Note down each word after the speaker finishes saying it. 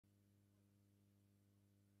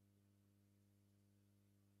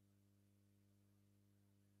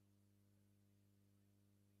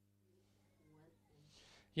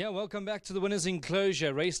Yeah, welcome back to the winners'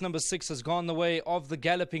 enclosure. Race number 6 has gone the way of the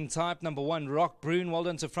galloping type. Number 1, Rock Brune. Well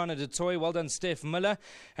done to Front of the Toy. Well done, Steph Miller.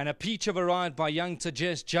 And a peach of a ride by young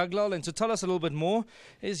Tajesh Juglal. And to tell us a little bit more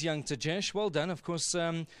is young Tajesh. Well done. Of course,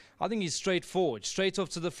 I think he's straightforward. Straight off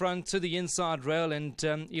to the front, to the inside rail, and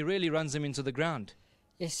he really runs him into the ground.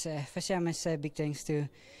 Yes, firstly I must say big thanks to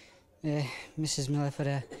Mrs. Miller for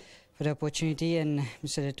the opportunity, and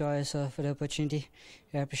Mr. Detoy also for the opportunity.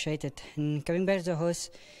 I appreciate it. And coming back to the horse,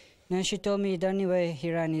 she told me the only way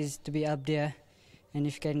he ran is to be up there, and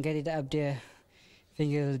if you can get it up there, I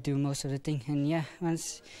think he'll do most of the thing. And yeah,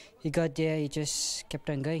 once he got there, he just kept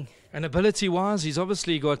on going. And ability-wise, he's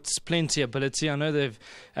obviously got plenty of ability. I know they've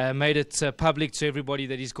made it public to everybody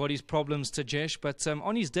that he's got his problems, Tajesh, but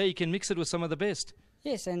on his day he can mix it with some of the best.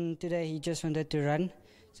 Yes, and today he just wanted to run,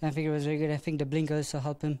 so I think it was very good. I think the blink also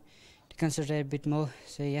helped him to concentrate a bit more.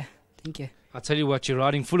 So yeah, thank you. I tell you what, you're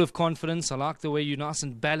riding full of confidence. I like the way you're nice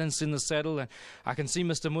and balanced in the saddle, and I can see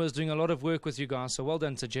Mr. Moore's doing a lot of work with you guys, so well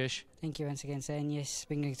done, Tajesh. Thank you once again, sir. And yes,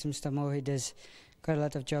 being to Mr. Moore, he does quite a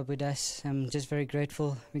lot of job with us. I'm just very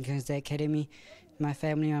grateful because the academy, my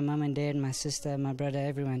family, my mum and dad, my sister, my brother,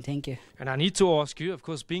 everyone, thank you. And I need to ask you, of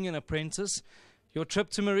course, being an apprentice, your trip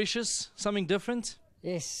to Mauritius, something different?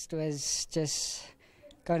 Yes, it was just,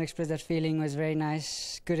 can't express that feeling. It was very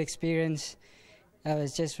nice, good experience. I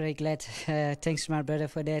was just very glad. Thanks to my brother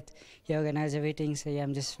for that. He organized everything, so yeah,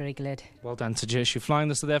 I'm just very glad. Well done, Tajesh. You're flying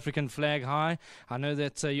the South African flag high. I know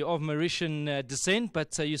that you're of Mauritian descent,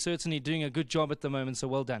 but you're certainly doing a good job at the moment, so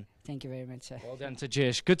well done. Thank you very much, sir. Well done,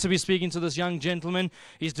 Tajesh. Good to be speaking to this young gentleman.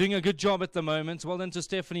 He's doing a good job at the moment. Well done to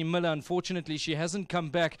Stephanie Miller. Unfortunately, she hasn't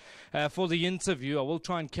come back for the interview. I will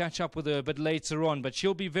try and catch up with her a bit later on, but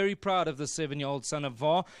she'll be very proud of the 7-year-old son of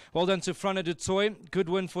VAR. Well done to Front of the Toy. Good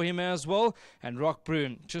win for him as well. And Rock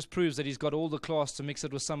Brune just proves that he's got all the class to mix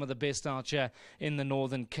it with some of the best out here in the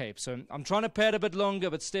Northern Cape. So I'm trying to pad a bit longer,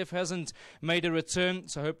 but Steph hasn't made a return,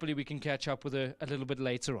 so hopefully we can catch up with her a little bit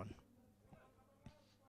later on.